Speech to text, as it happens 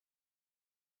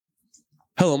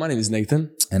Hello, my name is Nathan.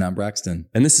 And I'm Braxton.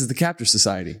 And this is the Capture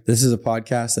Society. This is a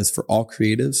podcast that's for all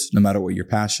creatives, no matter what your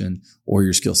passion or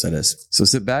your skill set is. So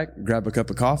sit back, grab a cup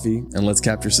of coffee, and let's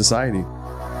capture society.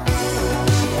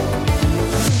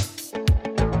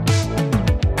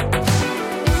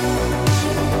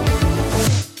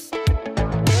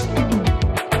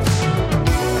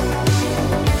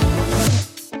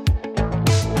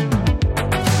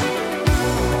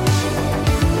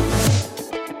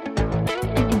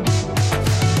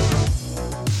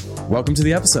 Welcome to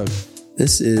the episode.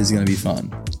 This is going to be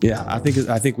fun. Yeah, I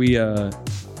think we are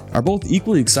both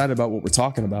equally excited about what we're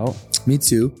talking about. Me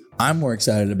too. I'm more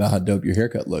excited about how dope your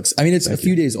haircut looks. I mean, it's a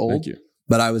few days old,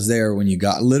 but I was there when you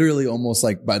got literally almost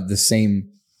like by the same.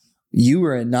 You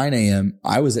were at 9 a.m.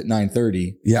 I was at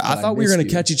 9:30. Yeah, I thought we were going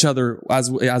to catch each other as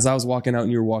I was walking out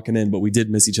and you were walking in, but we did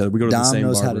miss each other. We go to the same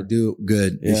Dom knows barber. how to do it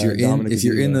good. Yeah, if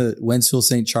you're in the Wentzville,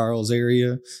 St. Charles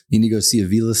area, you need to go see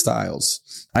Avila Styles.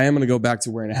 I am going to go back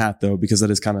to wearing a hat though, because that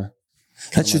is kind of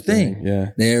that's your thing.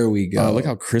 Yeah. There we go. Look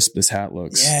how crisp this hat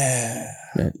looks. Yeah.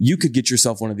 You could get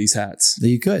yourself one of these hats.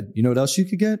 You could. You know what else you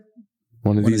could get?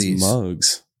 One of these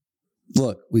mugs.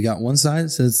 Look, we got one side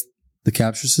that says the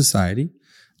Capture Society.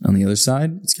 On the other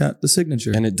side, it's got the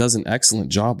signature. And it does an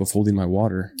excellent job of holding my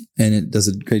water. And it does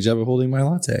a great job of holding my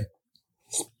latte.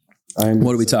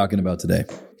 What are we talking about today?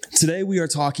 Today we are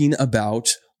talking about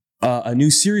a new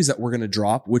series that we're going to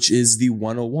drop, which is the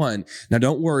 101. Now,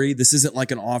 don't worry. This isn't like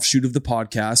an offshoot of the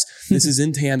podcast. This is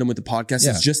in tandem with the podcast.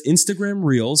 Yeah. It's just Instagram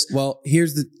Reels. Well,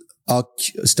 I'll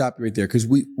stop you right there because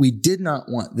we did not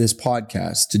want this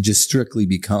podcast to just strictly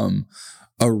become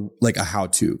a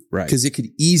how-to, right? Because it could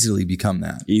easily become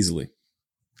that. Easily.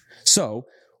 So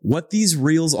what these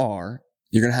reels are,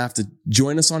 you're going to have to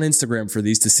join us on Instagram for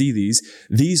these to see these.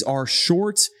 These are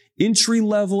short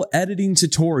entry-level editing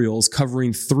tutorials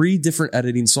covering 3 different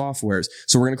editing softwares.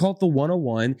 So we're going to call it the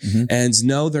 101. Mm-hmm. And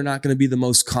no, they're not going to be the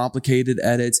most complicated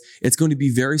edits. It's going to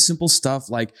be very simple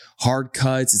stuff like hard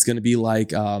cuts. It's going to be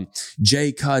like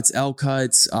J cuts, L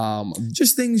cuts.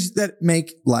 Just things that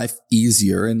make life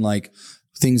easier and like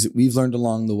things that we've learned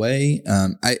along the way.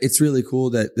 It's really cool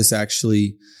that this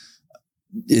actually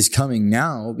is coming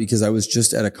now because I was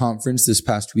just at a conference this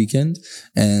past weekend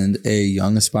and a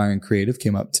young aspiring creative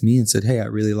came up to me and said, "Hey, I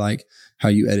really like how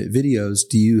you edit videos.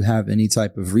 Do you have any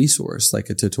type of resource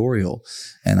like a tutorial?"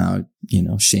 And I,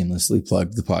 shamelessly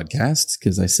plugged the podcast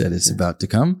because I said it's about to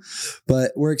come,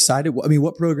 but we're excited. I mean,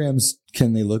 what programs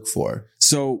can they look for?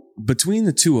 So between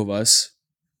the two of us,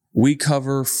 we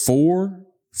cover four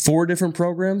different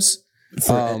programs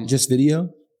for just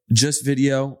video. Just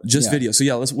video. So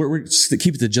yeah, we're just to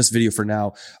keep it to just video for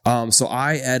now. So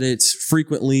I edit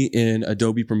frequently in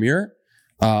Adobe Premiere,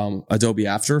 Adobe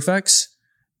After Effects,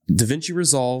 DaVinci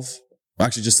Resolve,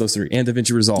 actually just those 3, and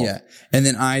DaVinci Resolve. Yeah. And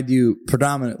then I do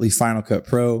predominantly Final Cut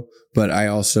Pro, but I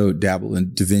also dabble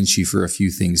in DaVinci for a few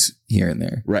things here and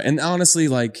there. Right. And honestly,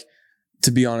 to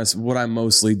be honest, what I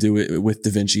mostly do with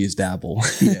DaVinci is dabble.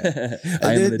 Yeah.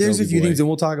 There's a few things, and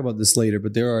we'll talk about this later,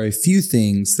 but there are a few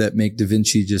things that make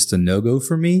DaVinci just a no-go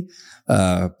for me.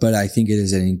 But I think it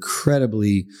is an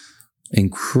incredibly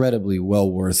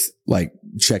well worth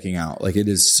checking out. It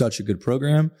is such a good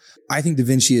program. I think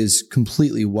DaVinci is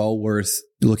completely well worth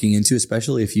looking into,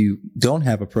 especially if you don't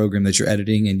have a program that you're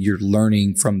editing and you're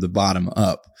learning from the bottom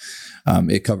up.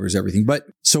 It covers everything. But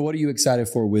so what are you excited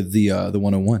for with the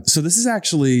 101? So this is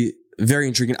actually very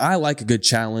intriguing. I like a good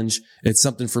challenge. It's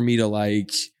something for me to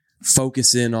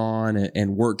focus in on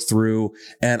and work through.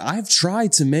 And I've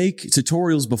tried to make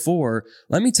tutorials before.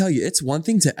 Let me tell you, it's one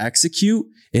thing to execute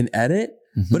and edit,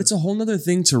 but it's a whole nother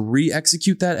thing to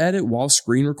re-execute that edit while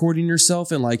screen recording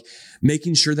yourself and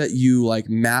making sure that you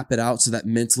map it out so that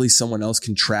mentally someone else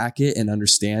can track it and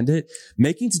understand it.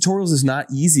 Making tutorials is not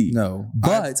easy. No.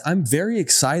 But I'm very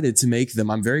excited to make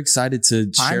them. I'm very excited to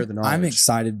share the knowledge. I'm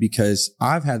excited because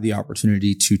I've had the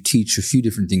opportunity to teach a few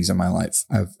different things in my life.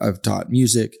 I've taught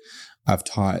music. I've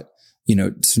taught,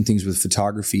 some things with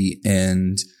photography,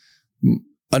 and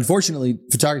unfortunately,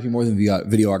 photography more than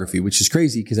videography, which is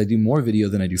crazy because I do more video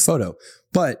than I do photo.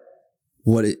 But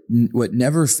what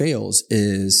never fails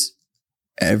is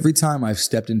every time I've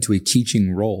stepped into a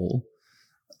teaching role,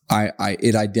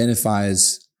 it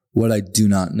identifies what I do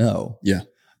not know. Yeah.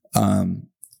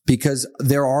 Because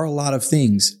there are a lot of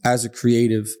things as a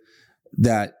creative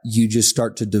that you just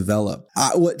start to develop.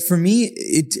 For me,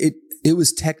 it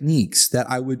was techniques that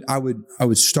I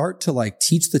would start to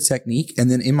teach the technique,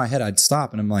 and then in my head I'd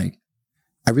stop and I'm like,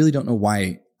 I really don't know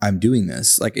why I'm doing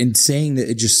this. In saying that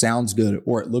it just sounds good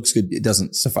or it looks good, it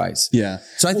doesn't suffice. Yeah.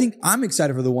 So I think I'm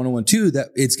excited for the 101 too, that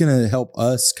it's going to help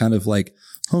us kind of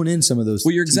hone in some of those.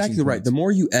 Well, you're exactly right. The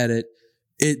more you edit,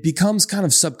 it becomes kind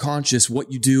of subconscious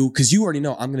what you do, because you already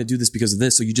know I'm going to do this because of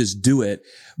this. So you just do it.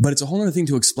 But it's a whole other thing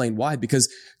to explain why, because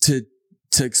to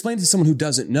explain to someone who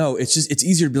doesn't know, it's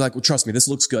easier to be like, well, trust me, this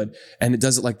looks good. And it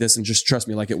does it like this, and just trust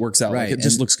me, like it works out. Right. Like it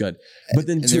just looks good. But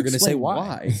then they're going to say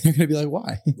why. They're going to be like,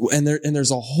 why? And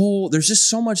there's just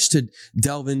so much to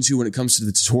delve into when it comes to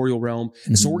the tutorial realm.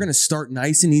 And so we're going to start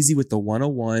nice and easy with the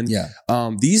 101. Yeah.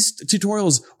 These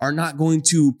tutorials are not going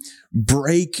to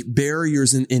break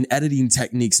barriers in editing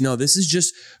techniques. No, this is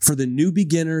just for the new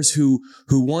beginners who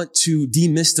want to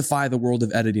demystify the world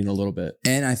of editing a little bit.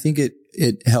 And I think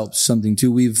it helps something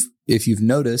too. If you've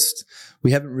noticed,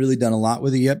 we haven't really done a lot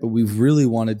with it yet, but we've really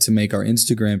wanted to make our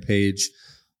Instagram page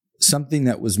something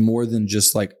that was more than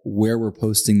just like where we're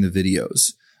posting the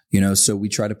videos, so we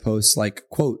try to post like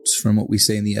quotes from what we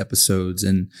say in the episodes.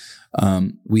 And,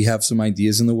 we have some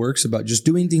ideas in the works about just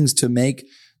doing things to make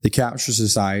the Capture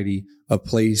Society a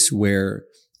place where,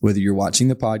 whether you're watching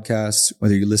the podcast,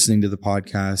 whether you're listening to the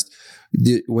podcast,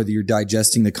 whether you're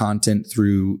digesting the content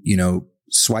through,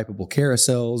 swipeable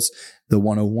carousels, the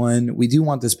 101, we do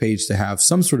want this page to have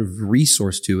some sort of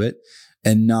resource to it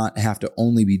and not have to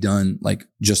only be done like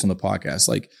just on the podcast.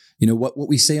 Like, what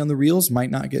we say on the reels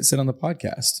might not get said on the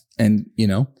podcast. And,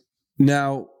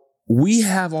 Now, we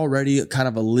have already kind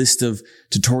of a list of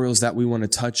tutorials that we want to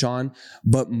touch on,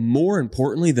 but more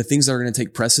importantly, the things that are going to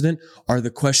take precedent are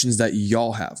the questions that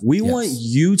y'all have. We want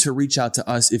you to reach out to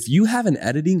us. If you have an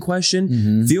editing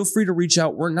question, feel free to reach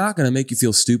out. We're not going to make you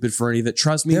feel stupid for any of it.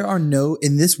 Trust me. There are no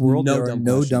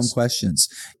dumb questions.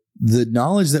 The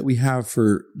knowledge that we have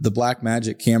for the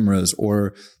Blackmagic cameras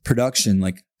or production,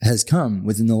 has come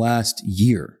within the last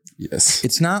year. Yes.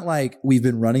 It's not like we've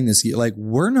been running this. Like,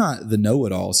 we're not the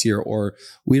know-it-alls here, or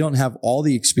we don't have all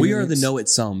the experience. We are the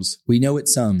know-it-sums. We know it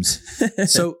sums.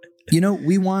 So,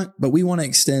 we want to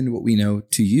extend what we know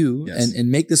to you and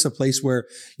make this a place where,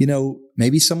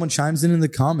 maybe someone chimes in the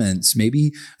comments.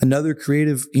 Maybe another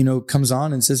creative, comes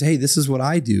on and says, hey, this is what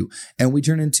I do. And we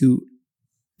turn into,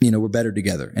 we're better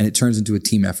together, and it turns into a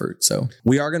team effort. So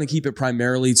we are going to keep it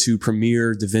primarily to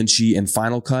Premiere, DaVinci, and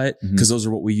Final Cut, because those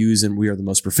are what we use and we are the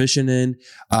most proficient in.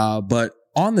 But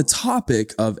on the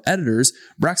topic of editors,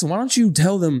 Braxton, why don't you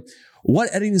tell them what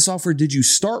editing software did you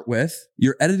start with,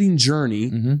 your editing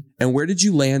journey, and where did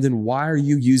you land, and why are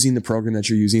you using the program that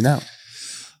you're using now?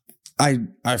 I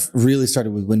really started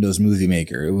with Windows Movie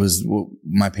Maker. It was,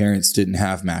 my parents didn't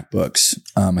have MacBooks.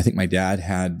 I think my dad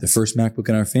had the first MacBook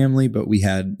in our family, but we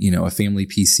had, a family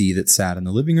PC that sat in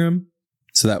the living room.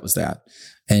 So that was that.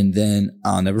 And then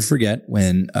I'll never forget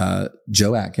when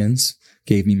Joe Atkins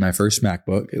gave me my first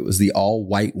MacBook. It was the all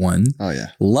white one. Oh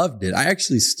yeah. Loved it. I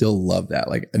actually still love that.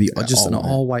 Like just an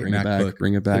all white MacBook.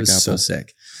 Bring it back. It was Apple. So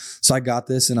sick. So I got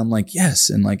this and I'm like,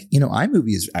 yes. And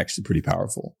iMovie is actually pretty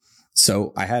powerful.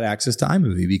 So I had access to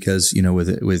iMovie because, with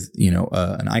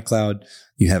an iCloud,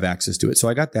 you have access to it. So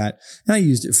I got that and I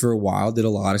used it for a while, did a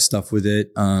lot of stuff with it.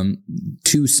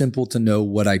 Too simple to know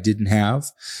what I didn't have.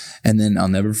 And then I'll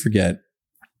never forget,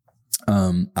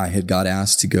 I had got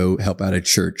asked to go help out a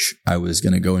church. I was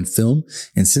going to go and film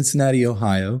in Cincinnati,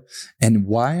 Ohio. And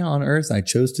why on earth I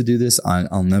chose to do this,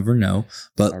 I'll never know.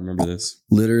 But I remember this.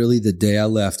 Literally the day I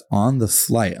left on the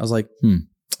flight, I was like, I'm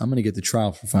going to get the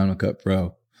trial for Final Cut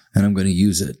Pro. And I'm going to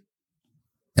use it.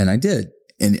 And I did.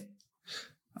 And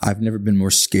I've never been more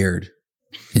scared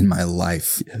in my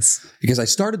life. Yes. Because I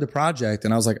started the project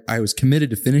and I was like, I was committed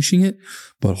to finishing it,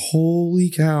 but holy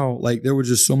cow, there were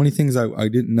just so many things I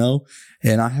didn't know.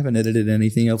 And I haven't edited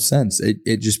anything else since.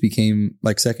 It just became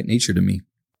like second nature to me.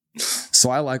 So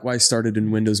I likewise started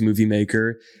in Windows Movie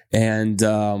Maker, and,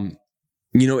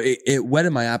 it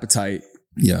whetted my appetite.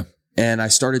 Yeah. And I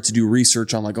started to do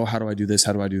research on how do I do this?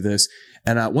 How do I do this?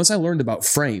 And once I learned about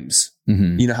frames,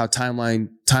 how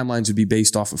timelines would be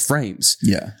based off of frames.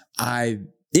 Yeah. I,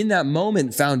 in that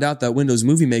moment, found out that Windows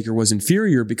Movie Maker was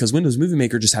inferior because Windows Movie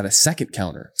Maker just had a second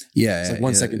counter. Yeah. It's like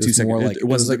 1 second, 2 seconds. It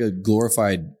was like a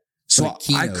glorified. So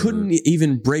I couldn't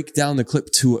even break down the clip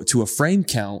to a frame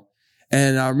count.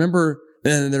 And I remember,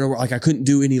 and there were I couldn't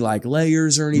do any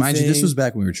layers or anything. Mind you, this was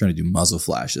back when we were trying to do muzzle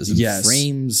flashes and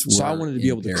frames. So I wanted to be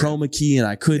able to chroma key and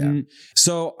I couldn't. Yeah.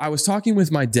 So I was talking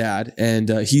with my dad, and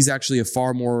he's actually a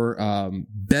far more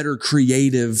better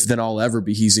creative than I'll ever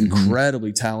be. He's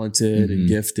incredibly talented and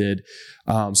gifted.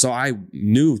 So I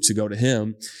knew to go to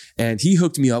him, and he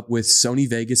hooked me up with Sony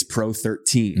Vegas Pro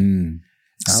 13.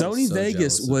 Sony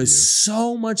Vegas was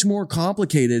so much more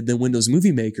complicated than Windows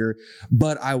Movie Maker,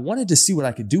 but I wanted to see what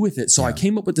I could do with it. So I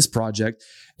came up with this project,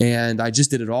 and I just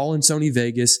did it all in Sony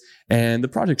Vegas, and the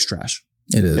project's trash.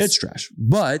 It is. It's trash.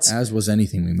 But as was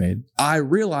anything we made. I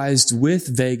realized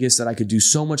with Vegas that I could do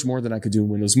so much more than I could do in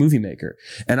Windows Movie Maker.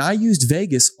 And I used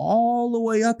Vegas all the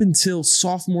way up until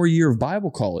sophomore year of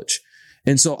Bible college.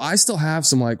 And so I still have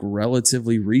some like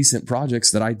relatively recent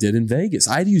projects that I did in Vegas.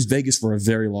 I'd used Vegas for a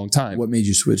very long time. What made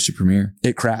you switch to Premiere?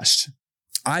 It crashed.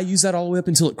 I used that all the way up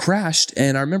until it crashed.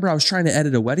 And I remember I was trying to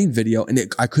edit a wedding video and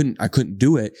I couldn't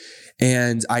do it.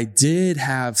 And I did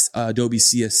have Adobe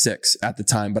CS6 at the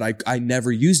time, but I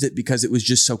never used it because it was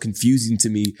just so confusing to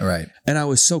me. All right. And I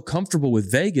was so comfortable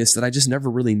with Vegas that I just never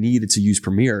really needed to use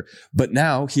Premiere. But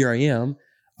now here I am.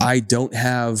 I don't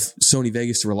have Sony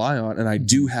Vegas to rely on, and I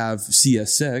do have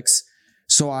CS6.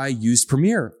 So I used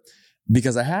Premiere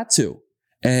because I had to.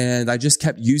 And I just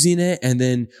kept using it. And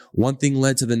then one thing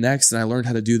led to the next. And I learned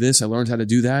how to do this. I learned how to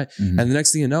do that. Mm-hmm. And the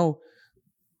next thing you know,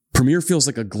 Premiere feels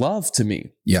like a glove to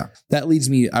me. Yeah. That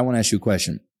leads me, I want to ask you a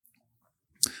question.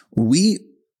 We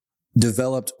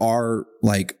developed our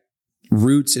like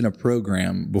roots in a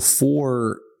program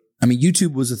before, I mean,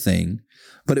 YouTube was a thing,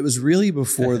 but it was really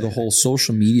before the whole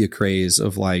social media craze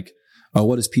of like, oh,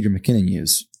 what does Peter McKinnon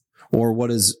use? Or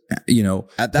what is,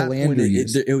 at that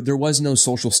point, there was no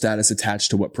social status attached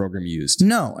to what program you used.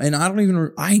 No. And I don't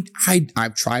even,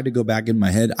 I've tried to go back in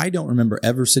my head. I don't remember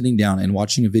ever sitting down and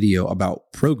watching a video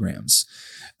about programs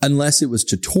unless it was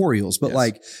tutorials. But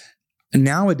like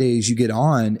nowadays you get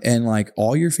on and like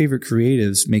all your favorite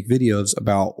creatives make videos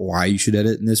about why you should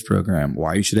edit in this program,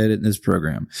 why you should edit in this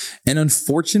program. And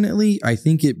unfortunately, I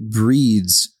think it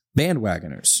breeds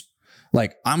bandwagoners.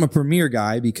 Like, I'm a Premiere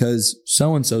guy because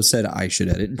so-and-so said I should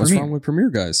edit in Premiere. What's wrong with Premiere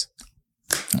guys?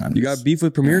 You got beef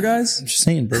with Premiere guys? I'm just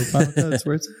saying, bro. Final Cut, that's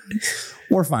where it's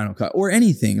or Final Cut or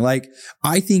anything. Like,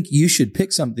 I think you should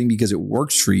pick something because it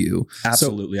works for you.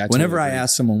 Absolutely. So whenever I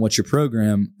ask someone, what's your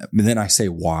program? And then I say,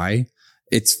 why?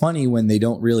 It's funny when they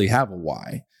don't really have a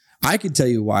why. I could tell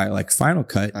you why I like Final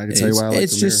Cut. I can tell you why I like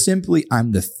It's Premiere. just simply,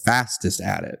 I'm the fastest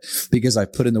at it because I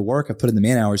put in the work, I put in the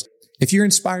man hours. If you're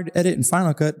inspired to edit in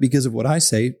Final Cut because of what I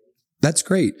say, that's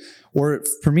great. Or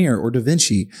Premiere or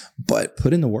DaVinci, but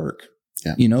put in the work.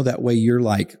 Yeah. That way you're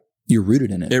rooted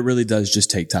in it. It really does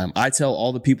just take time. I tell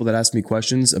all the people that ask me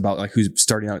questions about like who's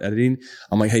starting out editing,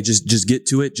 I'm like, hey, just get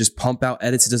to it. Just pump out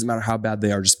edits. It doesn't matter how bad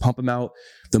they are. Just pump them out.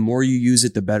 The more you use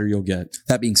it, the better you'll get.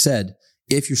 That being said,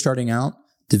 if you're starting out,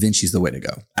 DaVinci's the way to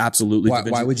go. Absolutely.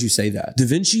 Why would you say that?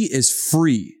 DaVinci is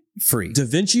free. Free.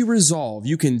 DaVinci Resolve.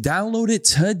 You can download it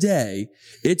today.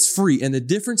 It's free. And the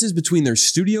differences between their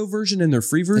studio version and their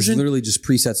free version. It's literally just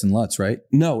presets and LUTs, right?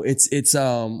 No, it's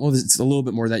a little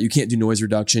bit more than that. You can't do noise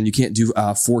reduction. You can't do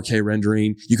 4K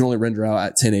rendering. You can only render out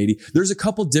at 1080. There's a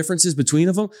couple differences between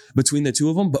the two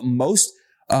of them, but most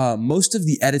of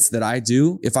the edits that I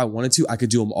do, if I wanted to, I could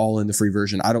do them all in the free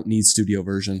version. I don't need studio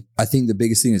version. I think the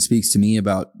biggest thing that speaks to me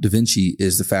about DaVinci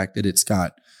is the fact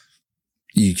that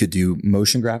you could do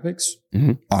motion graphics,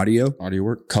 audio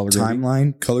work, color grading.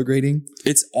 Timeline, color grading.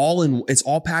 It's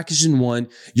all packaged in one.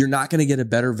 You're not going to get a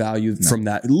better value from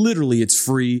that. Literally, it's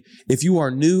free. If you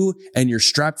are new and you're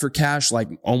strapped for cash, like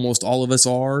almost all of us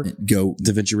are, go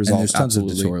DaVinci Resolve. And there's tons of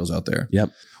tutorials out there.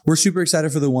 Yep. We're super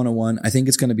excited for the 101. I think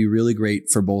it's going to be really great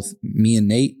for both me and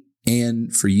Nate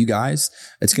and for you guys.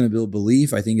 It's going to build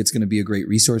belief. I think it's going to be a great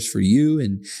resource for you.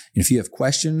 And if you have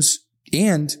questions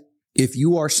and if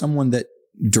you are someone that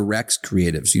directs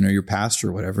creatives, your pastor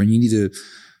or whatever, and you need to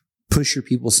push your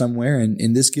people somewhere.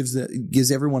 And this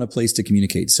gives everyone a place to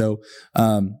communicate. So,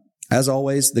 as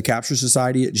always,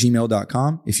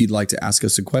 thecapturesociety@gmail.com. If you'd like to ask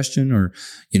us a question or,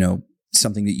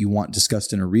 something that you want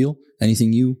discussed in a reel,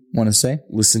 anything you want to say,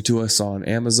 listen to us on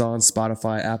Amazon,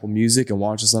 Spotify, Apple Music, and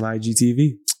watch us on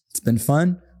IGTV. It's been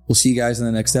fun. We'll see you guys in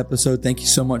the next episode. Thank you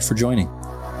so much for joining.